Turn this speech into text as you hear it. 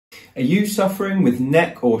Are you suffering with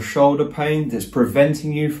neck or shoulder pain that's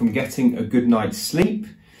preventing you from getting a good night's sleep?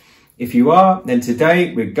 If you are, then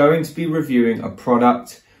today we're going to be reviewing a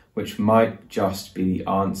product which might just be the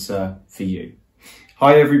answer for you.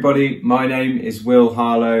 Hi everybody, my name is Will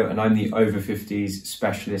Harlow and I'm the Over-Fifties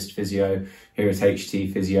specialist physio here at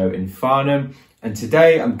HT Physio in Farnham. And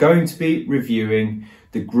today I'm going to be reviewing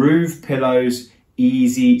the Groove Pillow's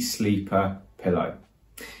EasySleeper Pillow.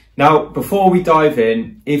 Now, before we dive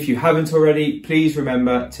in, if you haven't already, please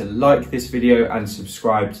remember to like this video and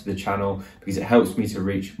subscribe to the channel because it helps me to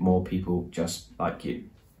reach more people just like you.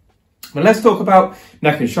 Now let's talk about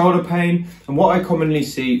neck and shoulder pain and what I commonly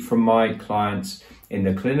see from my clients in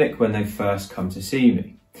the clinic when they first come to see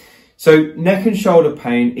me. So neck and shoulder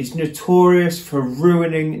pain is notorious for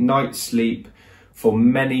ruining night's sleep for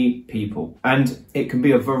many people. And it can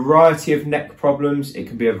be a variety of neck problems. It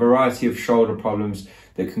can be a variety of shoulder problems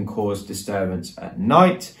that can cause disturbance at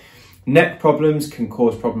night. Neck problems can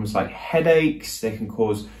cause problems like headaches. They can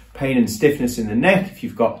cause pain and stiffness in the neck if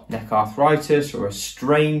you've got neck arthritis or a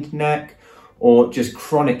strained neck or just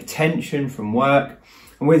chronic tension from work.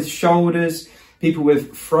 And with shoulders, people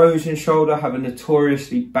with frozen shoulder have a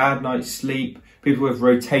notoriously bad night's sleep. People with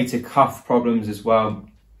rotator cuff problems as well.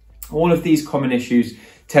 All of these common issues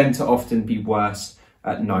tend to often be worse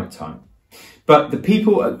at night time. But the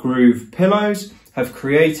people at Groove Pillows have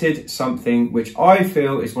created something which I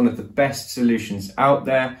feel is one of the best solutions out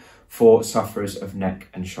there for sufferers of neck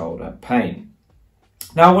and shoulder pain.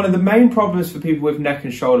 Now, one of the main problems for people with neck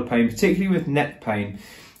and shoulder pain, particularly with neck pain,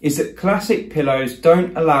 is that classic pillows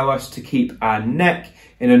don't allow us to keep our neck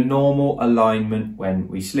in a normal alignment when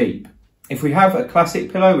we sleep. If we have a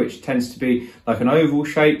classic pillow, which tends to be like an oval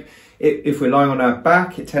shape, if we're lying on our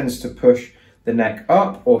back, it tends to push the neck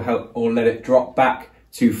up or let it drop back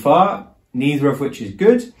too far, neither of which is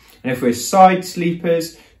good. And if we're side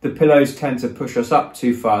sleepers, the pillows tend to push us up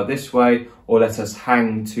too far this way or let us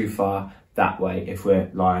hang too far that way if we're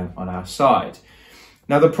lying on our side.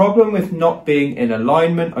 Now, the problem with not being in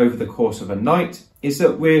alignment over the course of a night is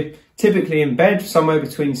that we're typically in bed somewhere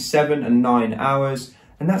between 7 and 9 hours,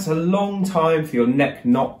 and that's a long time for your neck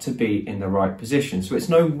not to be in the right position. So it's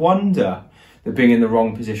no wonder that being in the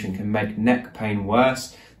wrong position can make neck pain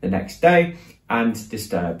worse the next day and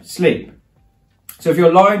disturb sleep. So if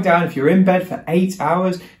you're lying down, if you're in bed for 8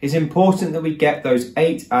 hours, it's important that we get those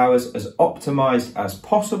 8 hours as optimized as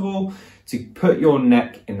possible to put your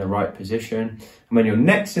neck in the right position. And when your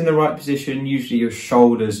neck's in the right position, usually your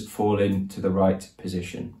shoulders fall into the right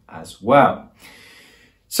position as well.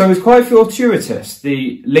 So it's quite fortuitous,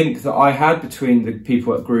 the link that I had between the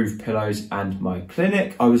people at Groove Pillows and my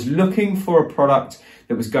clinic. I was looking for a product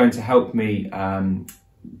that was going to help me,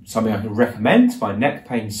 something I can recommend to my neck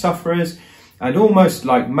pain sufferers. And almost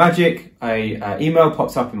like magic, an email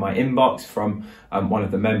pops up in my inbox from one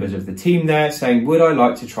of the members of the team there saying, would I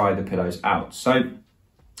like to try the pillows out? So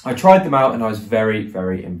I tried them out and I was very,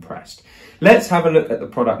 very impressed. Let's have a look at the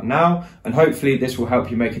product now, and hopefully this will help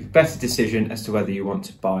you make a better decision as to whether you want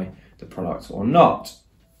to buy the product or not.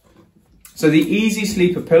 So the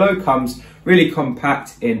EasySleeper Pillow comes really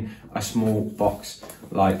compact in a small box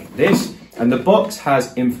like this. And the box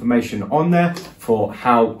has information on there for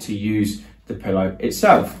how to use the pillow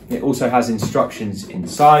itself. It also has instructions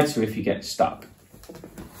inside, so if you get stuck.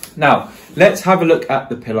 Now, let's have a look at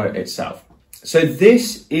the pillow itself. So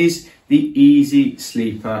this is the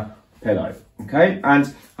EasySleeper Pillow, okay?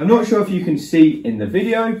 And I'm not sure if you can see in the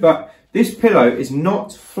video, but this pillow is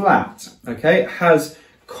not flat, okay? It has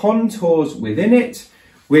contours within it,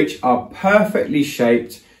 which are perfectly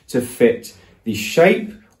shaped to fit the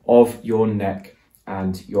shape of your neck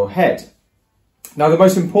and your head. Now, the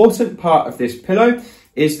most important part of this pillow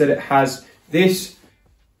is that it has this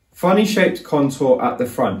funny shaped contour at the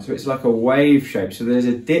front. So it's like a wave shape. So there's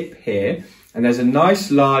a dip here and there's a nice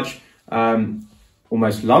large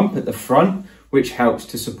almost lump at the front, which helps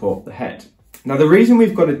to support the head. Now, the reason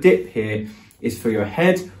we've got a dip here is for your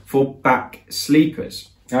head for back sleepers.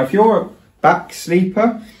 Now, if you're a back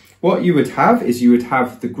sleeper, what you would have is you would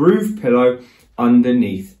have the Groove Pillow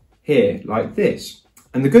underneath here like this.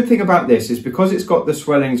 And the good thing about this is because it's got the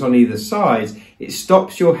swellings on either side, it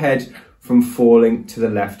stops your head from falling to the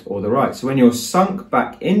left or the right. So when you're sunk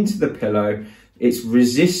back into the pillow, it's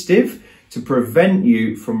resistive to prevent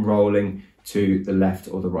you from rolling to the left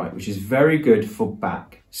or the right, which is very good for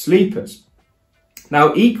back sleepers.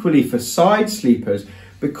 Now, equally for side sleepers,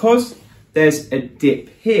 because there's a dip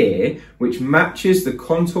here, which matches the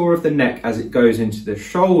contour of the neck as it goes into the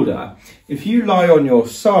shoulder, if you lie on your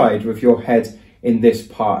side with your head in this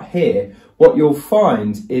part here, what you'll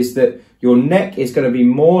find is that your neck is going to be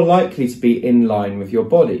more likely to be in line with your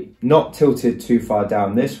body, not tilted too far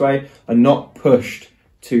down this way and not pushed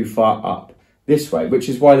too far up this way, which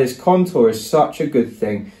is why this contour is such a good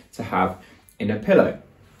thing to have in a pillow.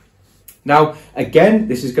 Now, again,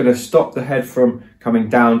 this is going to stop the head from coming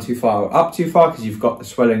down too far or up too far because you've got the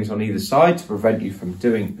swellings on either side to prevent you from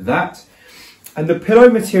doing that. And the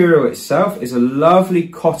pillow material itself is a lovely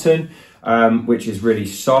cotton, which is really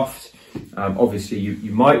soft. Obviously,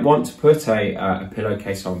 you might want to put a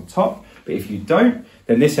pillowcase on top, but if you don't,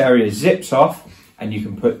 then this area zips off and you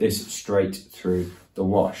can put this straight through the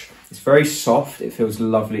wash. It's very soft, it feels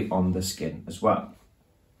lovely on the skin as well.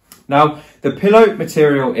 Now, the pillow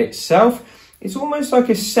material itself is almost like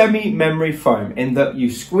a semi-memory foam in that you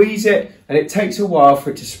squeeze it and it takes a while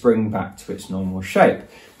for it to spring back to its normal shape,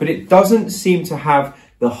 but it doesn't seem to have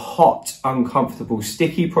the hot, uncomfortable,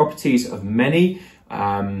 sticky properties of many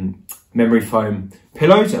memory foam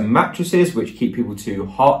pillows and mattresses, which keep people too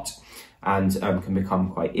hot and can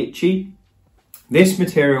become quite itchy. This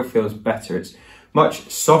material feels better. It's much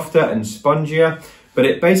softer and spongier, but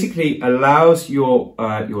it basically allows your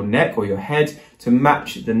neck or your head to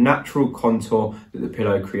match the natural contour that the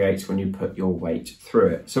pillow creates when you put your weight through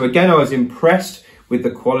it. So again, I was impressed with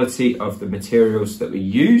the quality of the materials that we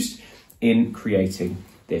used in creating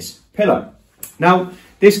this pillow. Now,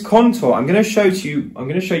 this contour, I'm going to show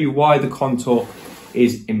you why the contour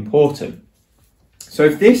is important. So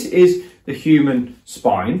if this is the human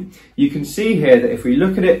spine, you can see here that if we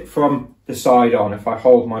look at it from the side on, if I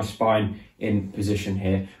hold my spine in position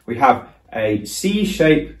here, we have a C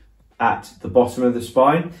shape at the bottom of the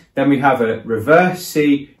spine, then we have a reverse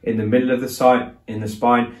C in the middle of the spine,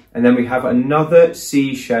 and then we have another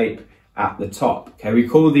C shape at the top. Okay, we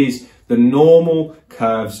call these the normal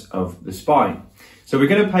curves of the spine. So we're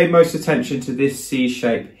going to pay most attention to this C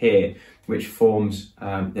shape here, which forms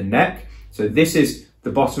the neck. So this is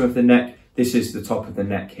the bottom of the neck, this is the top of the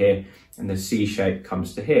neck here, and the C shape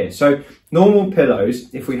comes to here. So normal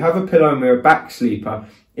pillows, if we have a pillow and we're a back sleeper,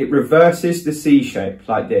 it reverses the C shape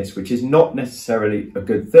like this, which is not necessarily a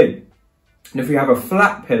good thing. And if we have a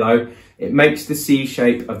flat pillow, it makes the C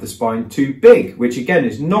shape of the spine too big, which again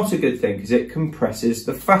is not a good thing because it compresses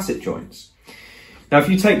the facet joints. Now, if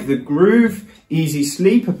you take the Groove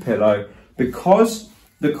EasySleeper Pillow, because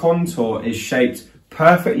the contour is shaped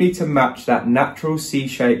perfectly to match that natural C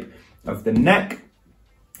shape of the neck,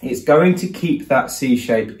 it's going to keep that C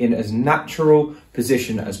shape in as natural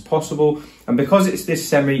position as possible. And because it's this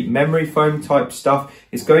semi-memory foam type stuff,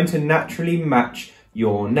 it's going to naturally match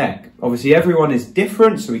your neck. Obviously, everyone is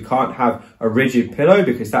different, so we can't have a rigid pillow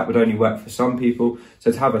because that would only work for some people.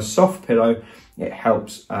 So to have a soft pillow, it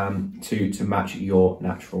helps to match your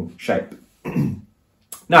natural shape.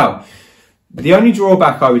 Now, the only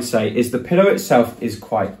drawback I would say is the pillow itself is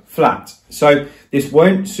quite flat. So this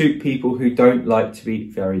won't suit people who don't like to be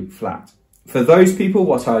very flat. For those people,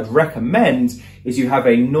 what I'd recommend is you have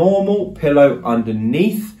a normal pillow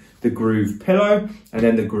underneath the Groove pillow and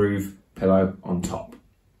then the Groove pillow on top.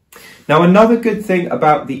 Now, another good thing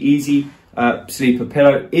about the EasySleeper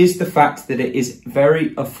Pillow is the fact that it is very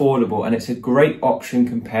affordable and it's a great option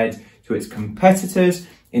compared to its competitors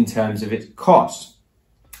in terms of its cost.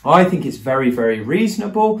 I think it's very, very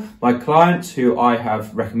reasonable. My clients who I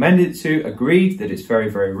have recommended it to agreed that it's very,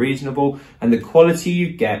 very reasonable, and the quality you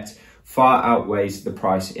get far outweighs the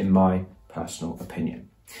price in my personal opinion.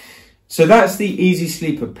 So that's the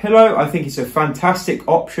EasySleeper Pillow. I think it's a fantastic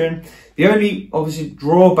option. The only obviously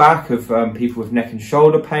drawback of people with neck and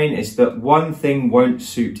shoulder pain is that one thing won't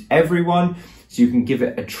suit everyone. So you can give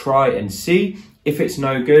it a try and see. If it's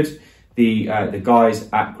no good, the guys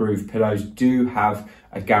at Groove Pillows do have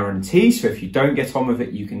a guarantee. So if you don't get on with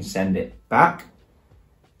it, you can send it back.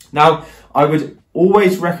 Now, I would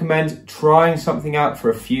always recommend trying something out for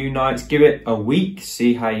a few nights. Give it a week,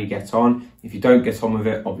 see how you get on. If you don't get on with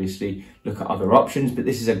it, obviously look at other options. But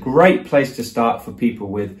this is a great place to start for people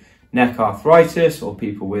with neck arthritis or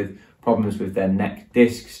people with problems with their neck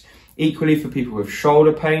discs. Equally, for people with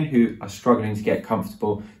shoulder pain who are struggling to get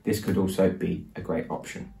comfortable, this could also be a great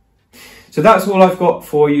option. So that's all I've got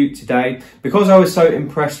for you today. Because I was so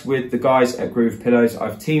impressed with the guys at Groove Pillows,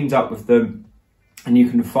 I've teamed up with them, and you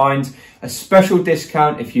can find a special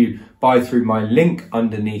discount if you buy through my link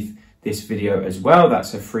underneath this video as well.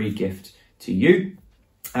 That's a free gift to you.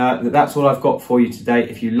 That's all I've got for you today.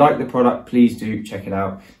 If you like the product, please do check it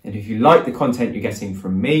out. And if you like the content you're getting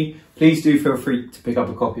from me, please do feel free to pick up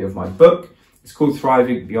a copy of my book. It's called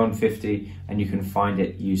Thriving Beyond 50, and you can find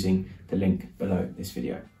it using the link below this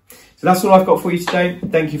video. So that's all I've got for you today.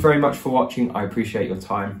 Thank you very much for watching. I appreciate your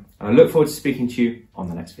time, and I look forward to speaking to you on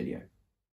the next video.